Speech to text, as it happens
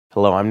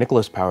Hello, I'm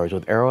Nicholas Powers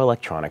with Aero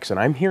Electronics, and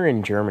I'm here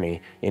in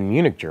Germany, in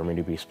Munich,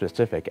 Germany to be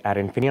specific, at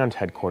Infineon's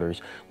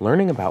headquarters,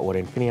 learning about what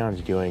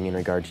Infineon's doing in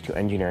regards to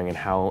engineering and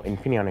how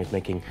Infineon is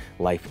making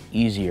life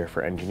easier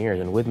for engineers.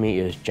 And with me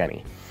is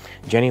Jenny.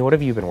 Jenny, what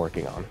have you been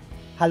working on?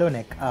 Hello,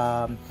 Nick.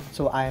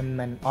 So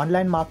I'm an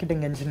online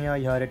marketing engineer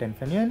here at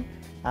Infineon,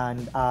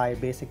 and I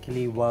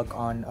basically work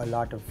on a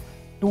lot of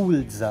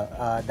tools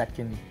that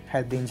can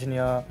help the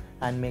engineer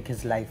and make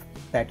his life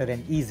better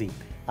and easy.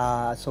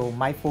 So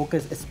my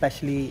focus,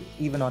 especially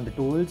even on the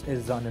tools,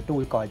 is on a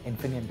tool called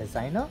Infineon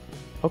Designer.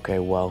 Okay,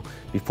 well,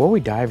 before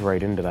we dive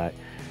right into that,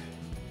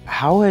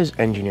 how has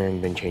engineering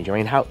been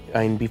changing?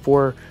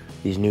 Before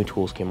these new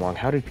tools came along,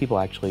 how did people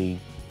actually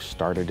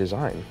start a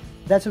design?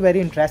 That's a very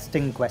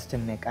interesting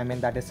question, Nick.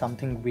 That is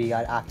something we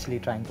are actually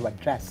trying to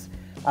address.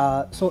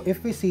 So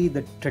if we see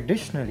that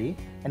traditionally,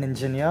 an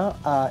engineer,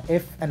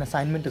 if an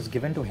assignment is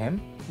given to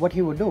him, what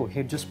he would do,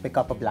 he'd just pick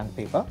up a blank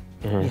paper.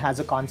 He has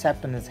a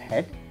concept in his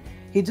head.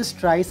 He just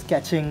tries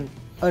sketching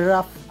a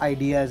rough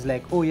ideas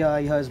like, oh yeah,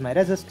 here's my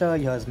resistor,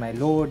 here's my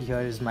load,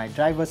 here's my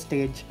driver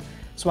stage,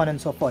 so on and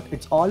so forth.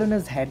 It's all in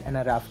his head in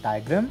a rough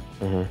diagram.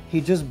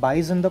 He just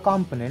buys in the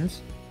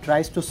components,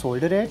 tries to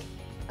solder it,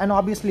 and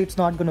obviously it's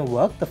not going to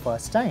work the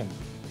first time.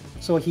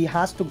 So he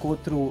has to go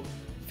through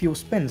few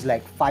spins,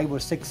 like 5 or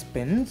 6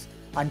 spins,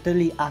 until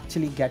he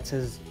actually gets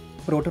his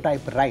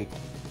prototype right.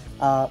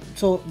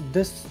 So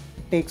this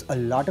takes a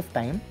lot of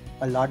time,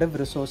 a lot of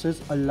resources,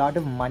 a lot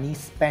of money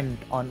spent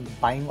on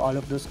buying all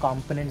of those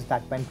components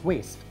that went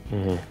waste.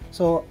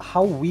 So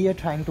how we are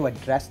trying to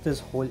address this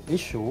whole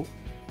issue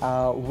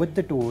with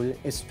the tool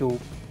is to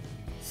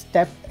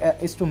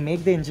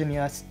make the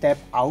engineer step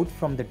out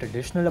from the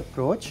traditional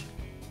approach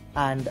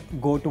and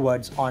go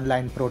towards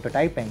online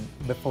prototyping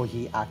before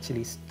he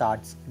actually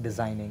starts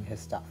designing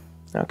his stuff.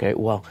 Okay,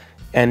 well,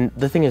 and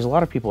the thing is, a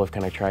lot of people have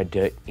kind of tried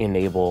to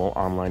enable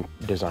online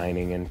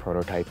designing and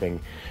prototyping.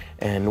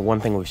 And one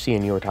thing we've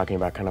seen, you were talking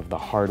about kind of the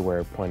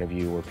hardware point of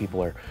view where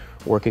people are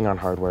working on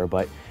hardware,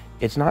 but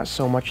it's not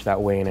so much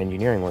that way in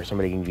engineering where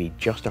somebody can be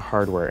just a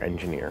hardware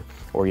engineer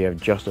or you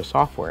have just a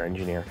software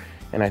engineer.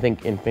 And I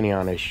think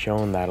Infineon has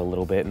shown that a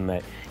little bit in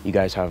that you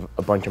guys have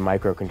a bunch of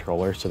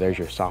microcontrollers, so there's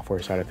your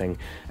software side of thing,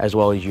 as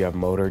well as you have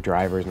motor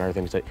drivers and other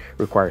things that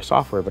require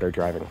software but are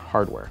driving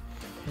hardware.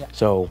 Yeah.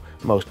 So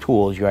most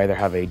tools, you either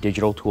have a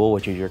digital tool,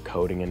 which is your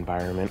coding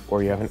environment,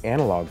 or you have an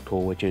analog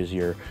tool, which is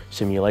your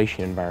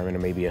simulation environment, or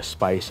maybe a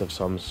spice of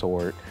some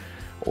sort,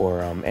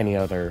 or any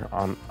other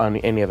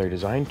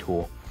design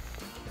tool.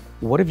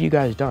 What have you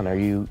guys done?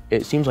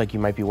 It seems like you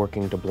might be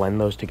working to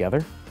blend those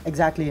together.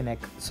 Exactly, Nick.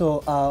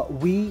 So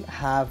we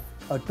have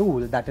a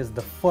tool that is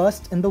the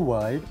first in the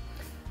world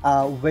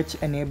which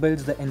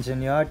enables the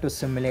engineer to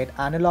simulate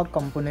analog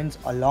components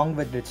along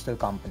with digital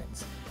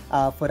components.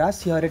 For us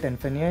here at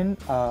Infineon,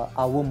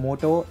 our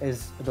motto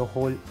is the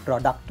whole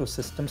product to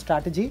system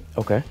strategy.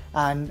 Okay.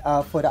 And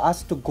for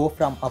us to go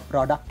from a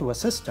product to a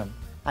system,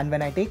 and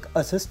when I take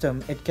a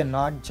system, it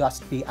cannot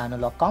just be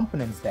analog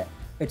components there.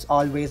 It's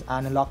always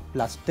analog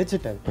plus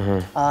digital.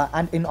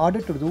 And in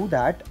order to do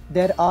that,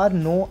 there are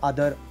no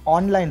other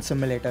online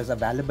simulators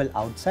available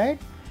outside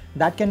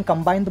that can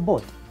combine the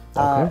both.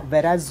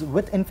 Whereas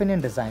with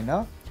Infineon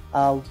Designer,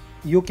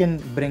 you can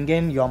bring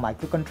in your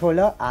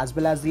microcontroller as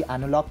well as the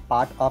analog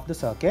part of the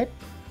circuit,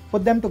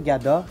 put them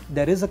together.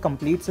 There is a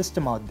complete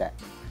system out there.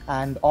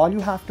 And all you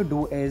have to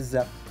do is,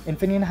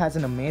 Infineon has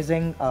an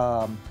amazing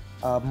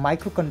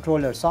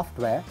microcontroller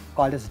software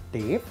called as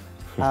Dave,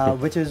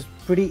 which is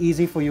pretty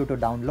easy for you to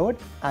download,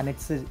 and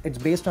it's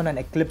based on an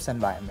Eclipse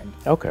environment.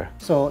 Okay.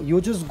 So you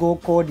just go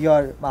code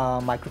your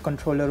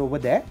microcontroller over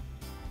there,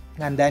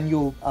 and then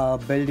you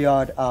build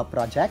your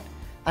project,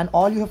 and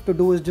all you have to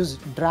do is just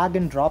drag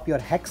and drop your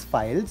hex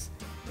files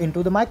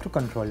into the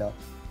microcontroller,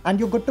 and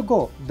you're good to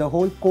go. The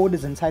whole code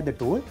is inside the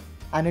tool,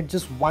 and it's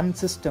just one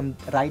system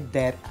right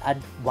there at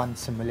one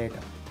simulator.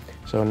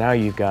 So now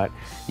you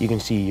can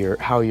see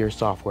how your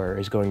software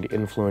is going to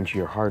influence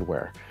your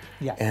hardware.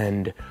 Yes.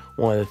 And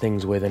one of the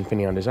things with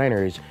Infineon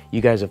Designer is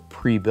you guys have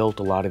pre-built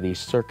a lot of these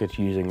circuits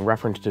using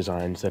reference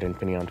designs that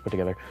Infineon's put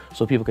together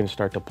so people can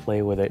start to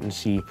play with it and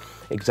see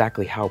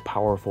exactly how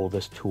powerful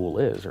this tool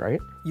is,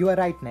 right? You are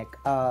right, Nick.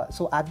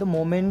 So at the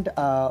moment,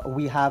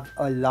 we have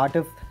a lot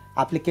of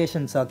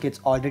application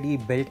circuits already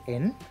built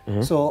in.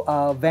 So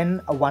when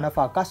one of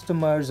our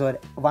customers or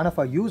one of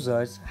our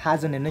users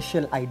has an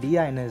initial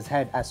idea in his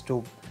head as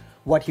to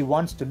what he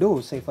wants to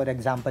do, say for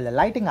example a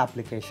lighting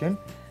application,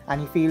 and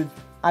he feels,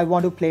 I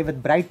want to play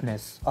with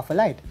brightness of a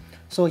light.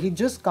 So he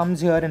just comes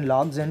here and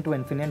logs into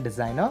Infineon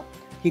Designer.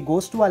 He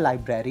goes to our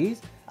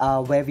libraries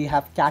where we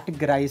have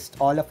categorized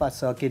all of our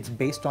circuits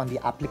based on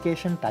the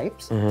application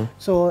types.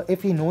 So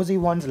if he knows he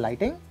wants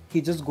lighting, he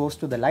just goes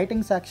to the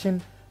lighting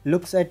section,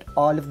 looks at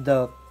all of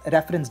the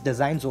reference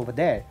designs over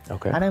there.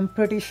 Okay. And I'm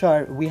pretty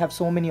sure we have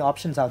so many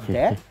options out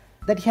there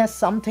that he has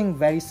something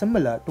very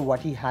similar to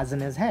what he has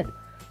in his head.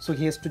 So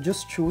he has to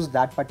just choose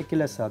that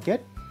particular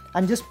circuit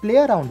and just play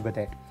around with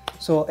it.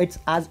 So it's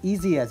as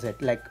easy as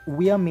it. Like,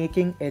 we are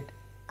making it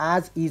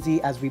as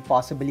easy as we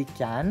possibly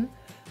can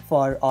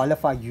for all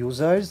of our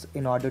users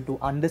in order to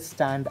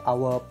understand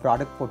our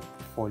product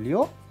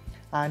portfolio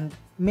and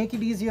make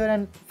it easier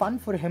and fun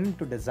for him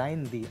to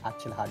design the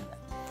actual hardware.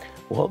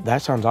 Well,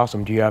 that sounds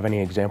awesome. Do you have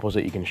any examples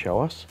that you can show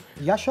us?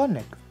 Yeah, sure,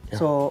 Nick.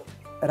 So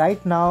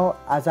right now,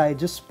 as I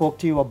just spoke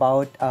to you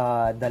about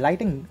the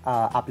lighting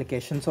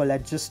application, so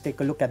let's just take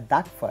a look at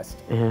that first.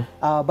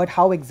 But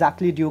how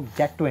exactly do you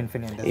get to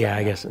Infineon Designer? Yeah,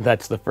 I guess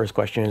that's the first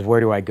question is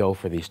where do I go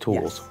for these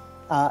tools?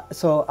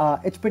 So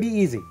it's pretty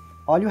easy.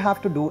 All you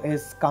have to do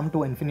is come to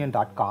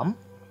Infineon.com.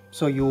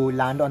 So you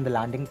land on the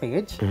landing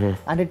page,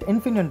 and at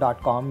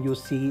Infineon.com you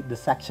see the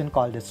section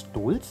called as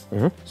Tools.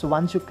 So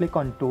once you click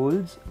on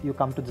Tools, you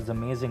come to this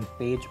amazing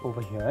page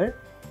over here.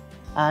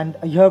 And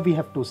here we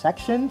have two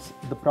sections,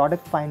 the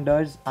product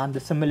finders and the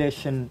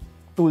simulation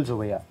tools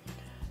over here.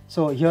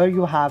 So here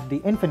you have the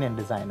Infineon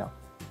Designer.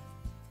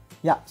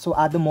 Yeah, so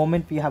at the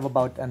moment we have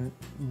about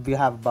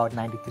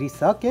 93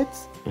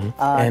 circuits.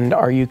 And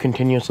are you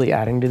continuously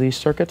adding to these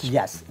circuits?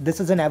 Yes,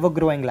 this is an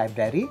ever-growing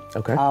library.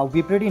 Okay.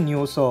 We're pretty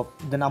new, so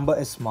the number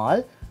is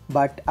small.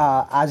 But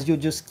as you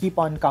just keep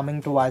on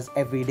coming to us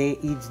every day,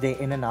 each day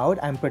in and out,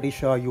 I'm pretty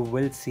sure you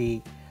will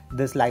see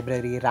this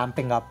library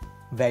ramping up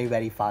very,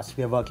 very fast.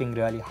 We're working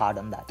really hard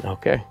on that.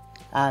 Okay.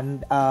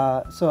 And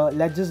so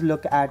let's just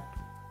look at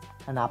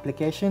an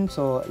application.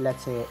 So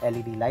let's say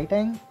LED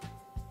lighting.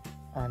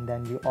 And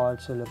then we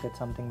also look at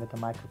something with a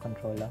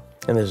microcontroller.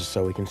 And this is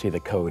so we can see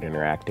the code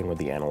interacting with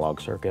the analog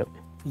circuit.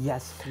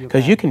 Yes.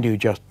 Because you can do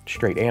just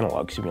straight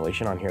analog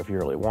simulation on here if you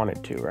really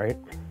wanted to, right?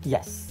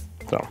 Yes.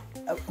 So.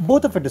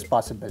 Both of it is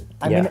possible.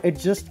 I mean,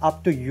 it's just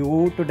up to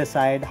you to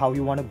decide how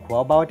you want to go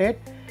about it.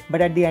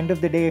 But at the end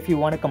of the day, if you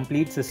want a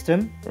complete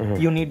system,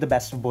 you need the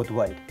best of both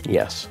worlds.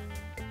 Yes.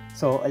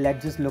 So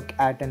let's just look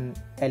at an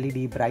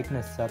LED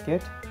brightness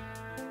circuit.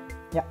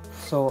 Yeah.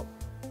 So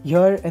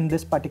here in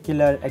this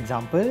particular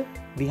example,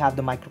 we have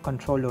the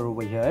microcontroller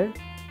over here,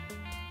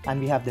 and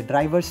we have the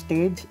driver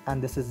stage,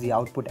 and this is the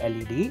output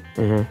LED.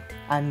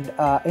 And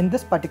in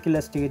this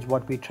particular stage,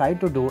 what we try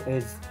to do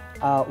is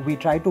we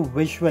try to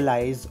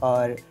visualize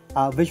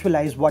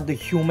what the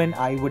human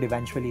eye would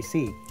eventually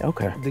see.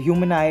 Okay. The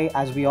human eye,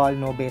 as we all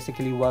know,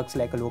 basically works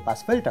like a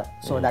low-pass filter.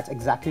 So that's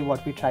exactly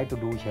what we try to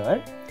do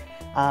here.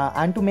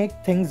 And to make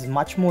things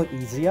much more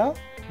easier,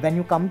 when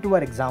you come to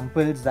our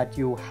examples that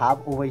you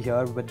have over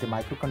here with the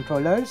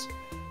microcontrollers,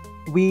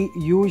 we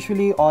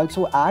usually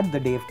also add the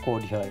Dave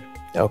code here.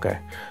 Okay.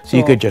 So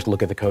you could just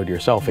look at the code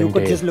yourself in Dave.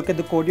 You could just look at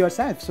the code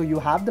yourself. So you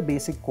have the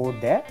basic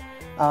code there.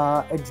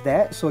 It's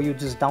there. So you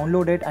just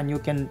download it and you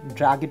can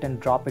drag it and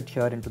drop it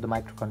here into the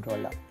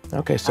microcontroller.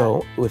 Okay.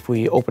 So if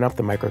we open up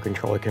the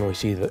microcontroller, can we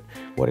see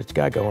what it's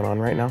got going on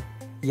right now?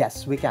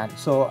 Yes, we can.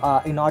 So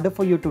in order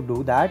for you to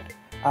do that,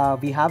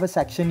 we have a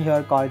section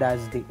here called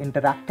as the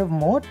interactive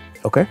mode.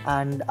 Okay.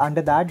 And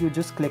under that, you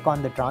just click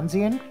on the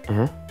transient.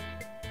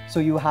 So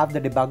you have the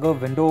debugger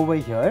window over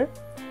here,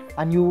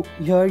 and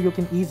here you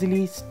can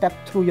easily step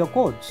through your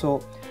code.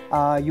 So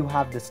you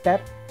have the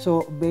step.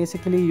 So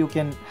basically you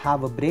can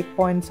have a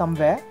breakpoint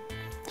somewhere.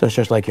 So it's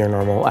just like your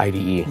normal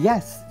IDE.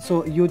 Yes.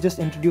 So you just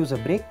introduce a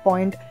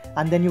breakpoint,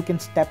 and then you can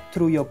step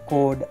through your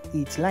code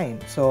each line.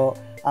 So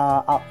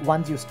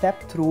once you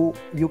step through,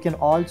 you can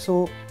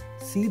also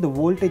see the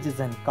voltages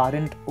and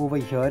current over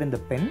here in the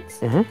pins.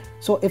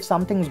 So if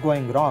something's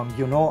going wrong,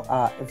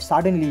 if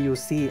suddenly you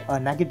see a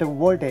negative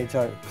voltage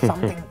or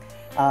something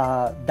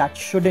that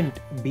shouldn't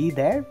be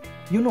there,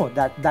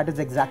 that is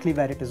exactly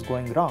where it is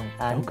going wrong,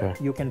 and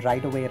you can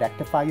right away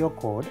rectify your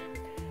code.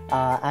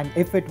 And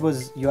if it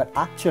was your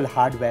actual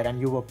hardware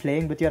and you were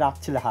playing with your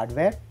actual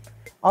hardware,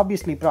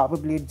 obviously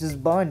probably it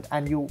just burned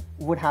and you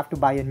would have to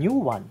buy a new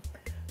one.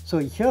 So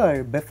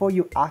here, before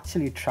you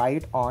actually try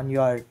it on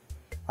your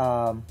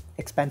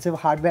expensive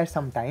hardware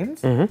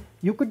sometimes,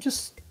 you could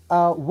just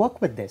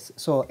work with this.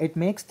 So it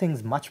makes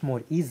things much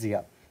more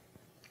easier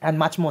and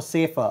much more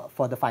safer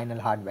for the final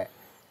hardware.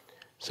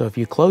 So if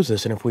you close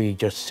this and if we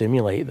just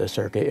simulate the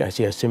circuit, I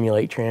see a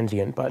simulate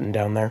transient button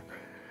down there.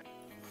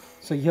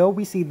 So here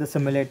we see the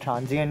simulate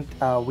transient.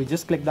 We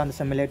just clicked on the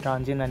simulate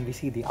transient and we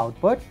see the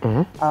output.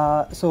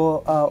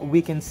 So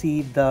we can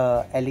see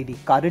the LED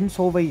currents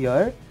over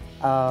here,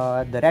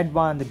 the red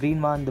one, the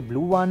green one, the blue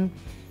one.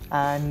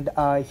 And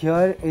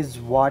here is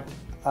what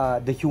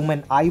the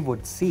human eye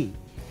would see.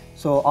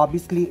 So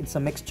obviously it's a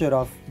mixture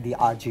of the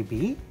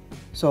RGB.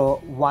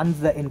 So once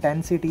the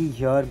intensity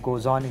here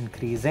goes on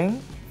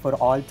increasing for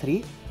all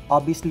three,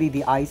 obviously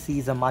the eye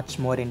sees a much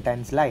more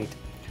intense light.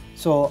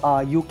 So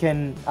you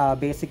can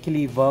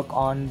basically work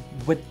on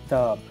with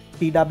the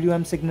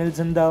PWM signals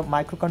in the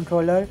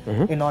microcontroller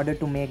in order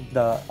to make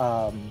the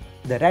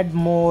red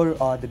more,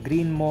 or the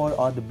green more,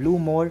 or the blue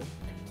more,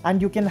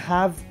 and you can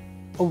have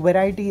a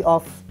variety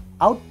of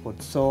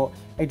outputs. So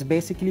it's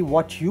basically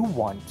what you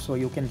want, so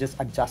you can just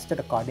adjust it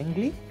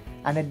accordingly,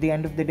 and at the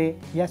end of the day,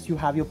 yes, you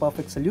have your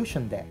perfect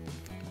solution there.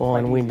 Well,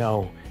 and we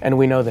know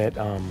that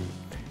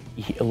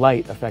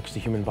light affects the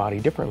human body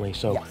differently.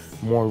 So Yes.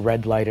 more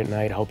red light at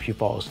night helps you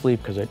fall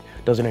asleep because it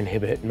doesn't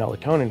inhibit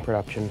melatonin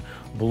production.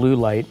 Blue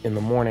light in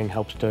the morning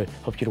helps you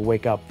to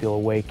wake up, feel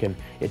awake, and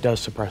it does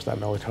suppress that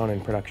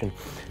melatonin production.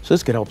 So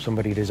this could help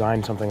somebody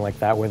design something like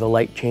that where the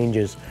light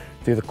changes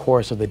through the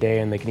course of the day,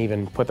 and they can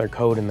even put their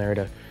code in there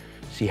to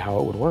see how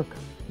it would work.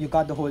 You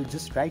got the whole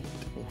gist right.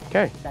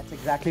 Okay. That's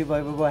exactly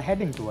where we were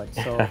heading towards.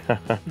 So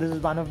this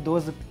is one of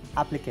those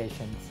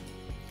applications.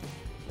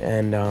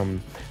 And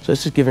so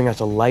this is giving us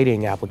a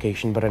lighting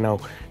application, but I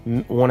know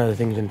one of the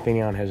things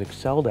Infineon has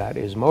excelled at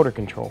is motor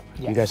control.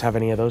 Do you Yes. guys have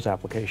any of those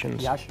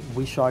applications? Yeah,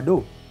 we sure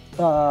do.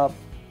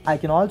 I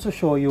can also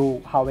show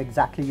you how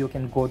exactly you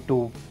can go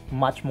to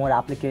much more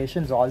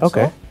applications also.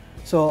 Okay.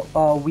 So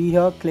we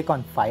here click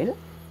on File,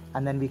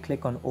 and then we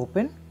click on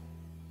Open.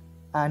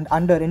 And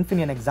under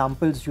Infineon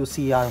Examples, you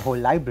see our whole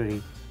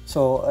library.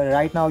 So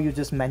right now you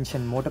just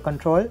mentioned motor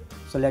control.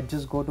 So let's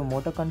just go to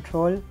motor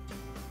control.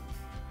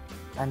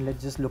 And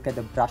let's just look at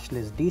the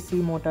brushless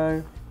DC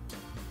motor.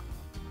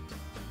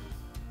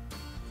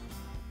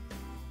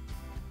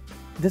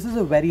 This is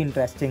a very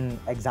interesting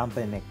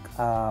example, Nick.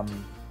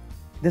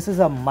 This is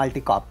a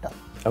multicopter.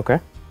 Okay.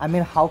 I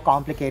mean, how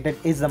complicated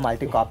is a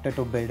multicopter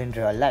to build in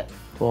real life?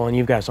 Well, and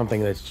you've got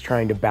something that's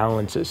trying to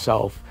balance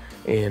itself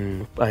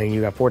in, I mean,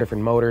 you got 4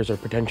 different motors or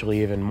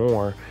potentially even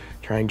more,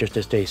 trying just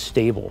to stay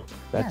stable.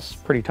 That's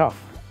Yes. pretty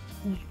tough.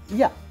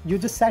 Yeah, you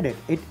just said it.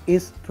 It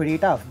is pretty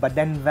tough. But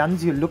then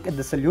once you look at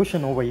the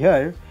solution over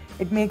here,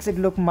 it makes it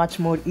look much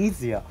more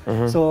easier.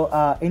 So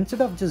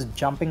instead of just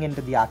jumping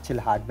into the actual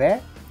hardware,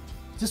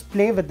 just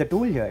play with the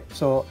tool here.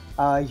 So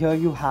here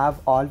you have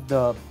all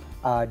the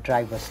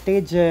driver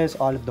stages,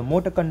 all of the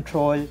motor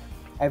control,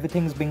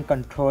 everything's being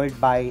controlled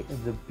by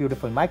the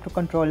beautiful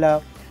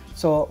microcontroller.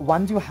 So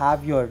once you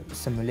have your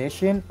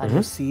simulation and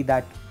you see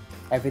that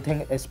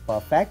everything is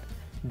perfect,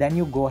 then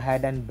you go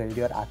ahead and build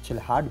your actual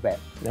hardware.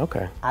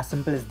 Okay. As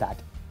simple as that.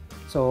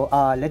 So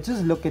let's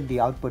just look at the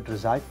output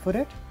result for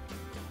it.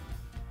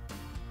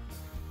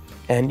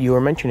 And you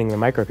were mentioning the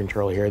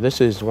microcontroller here.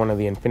 This is one of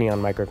the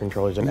Infineon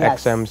microcontrollers, an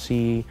Yes.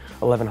 XMC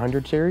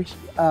 1100 series?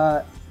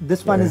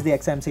 This one is the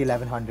XMC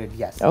 1100,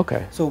 yes.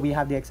 Okay. So we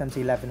have the XMC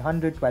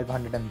 1100,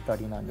 1200 and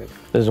 1300.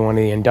 This is one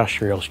of the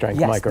industrial strength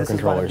Yes, microcontrollers. this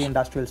is one of the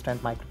industrial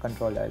strength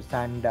microcontrollers,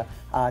 and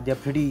they're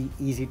pretty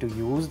easy to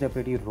use, they're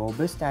pretty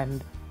robust,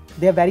 and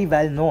they're very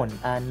well known,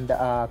 and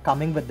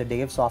coming with the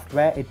Dave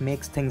software, it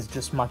makes things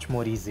just much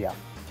more easier.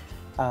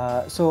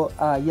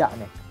 Yeah,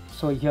 Nick.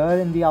 So here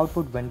in the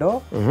output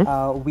window,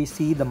 we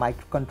see the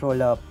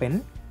microcontroller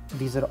pin.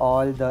 These are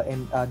all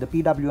the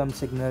PWM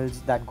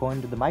signals that go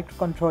into the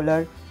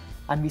microcontroller,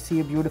 and we see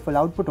a beautiful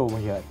output over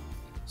here.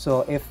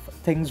 So if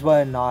things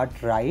were not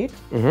right,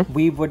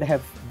 we would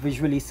have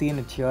visually seen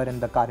it here in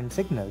the current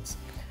signals.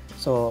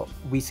 So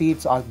we see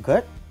it's all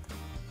good.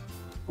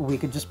 We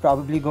could just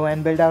probably go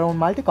and build our own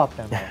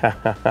multicopter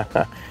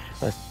now.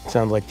 That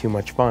sounds like too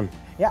much fun.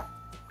 Yeah.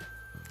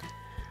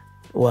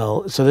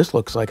 Well, so this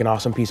looks like an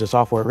awesome piece of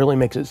software. It really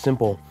makes it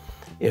simple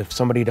if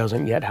somebody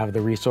doesn't yet have the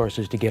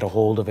resources to get a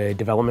hold of a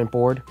development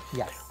board.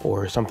 Yes.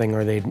 Or something,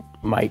 or they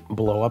might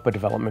blow up a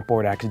development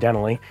board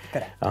accidentally.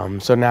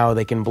 Correct. So now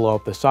they can blow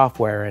up the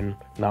software and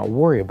not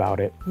worry about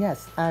it.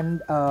 Yes,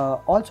 and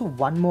also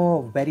one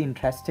more very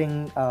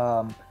interesting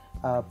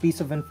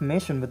piece of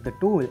information with the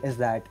tool is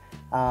that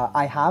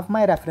I have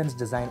my reference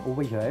design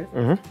over here,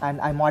 and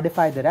I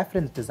modify the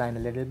reference design a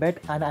little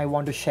bit, and I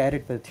want to share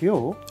it with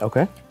you.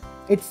 Okay.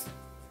 It's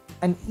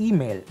an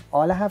email.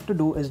 All I have to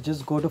do is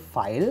just go to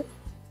File,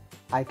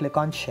 I click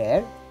on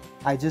Share,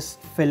 I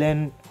just fill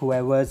in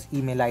whoever's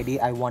email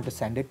ID I want to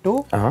send it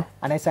to,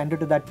 and I send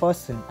it to that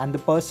person, and the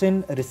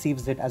person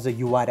receives it as a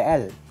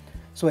URL.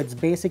 So it's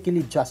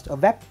basically just a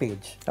web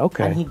page.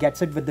 Okay. And he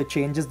gets it with the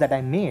changes that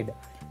I made.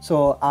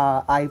 So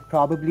I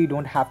probably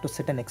don't have to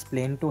sit and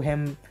explain to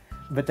him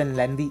with a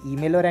lengthy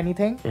email or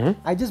anything.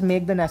 I just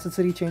make the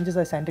necessary changes,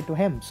 I send it to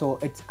him. So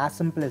it's as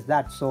simple as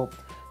that. So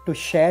to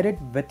share it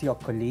with your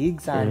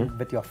colleagues and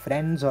with your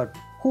friends or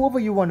whoever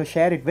you want to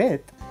share it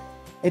with,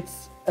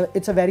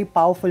 it's a very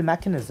powerful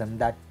mechanism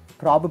that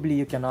probably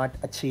you cannot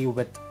achieve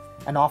with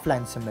an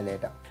offline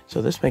simulator.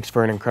 So this makes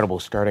for an incredible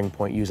starting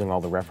point using all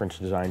the reference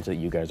designs that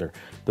you guys are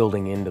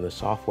building into the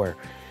software.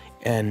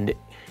 And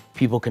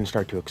people can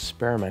start to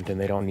experiment and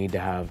they don't need to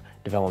have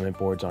development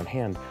boards on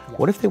hand. Yes.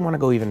 What if they want to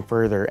go even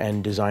further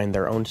and design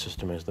their own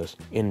system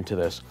into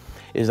this?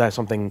 Is that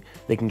something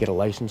they can get a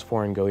license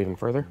for and go even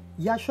further?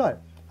 Yeah, sure.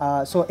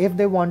 So if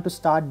they want to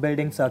start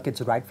building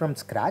circuits right from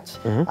scratch,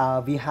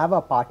 we have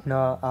a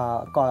partner,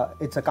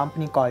 it's a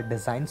company called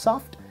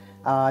DesignSoft.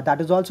 That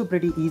is also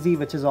pretty easy,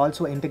 which is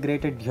also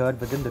integrated here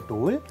within the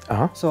tool.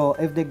 So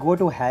if they go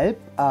to help,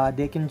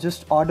 they can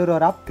just order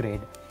or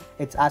upgrade.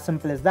 It's as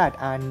simple as that,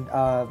 and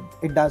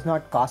it does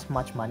not cost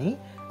much money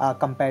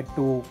compared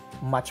to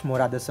much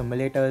more other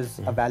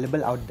simulators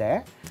available out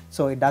there.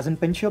 So it doesn't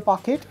pinch your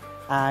pocket,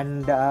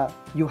 and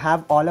you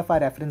have all of our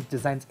reference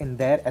designs in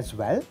there as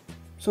well.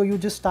 So you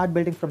just start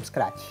building from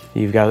scratch.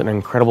 You've got an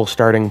incredible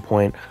starting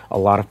point, a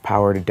lot of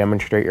power to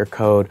demonstrate your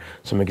code,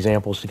 some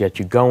examples to get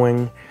you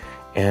going,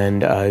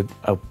 and a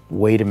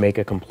way to make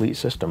a complete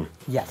system.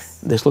 Yes.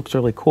 This looks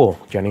really cool.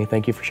 Jenny,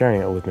 thank you for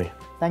sharing it with me.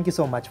 Thank you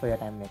so much for your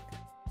time, Nick.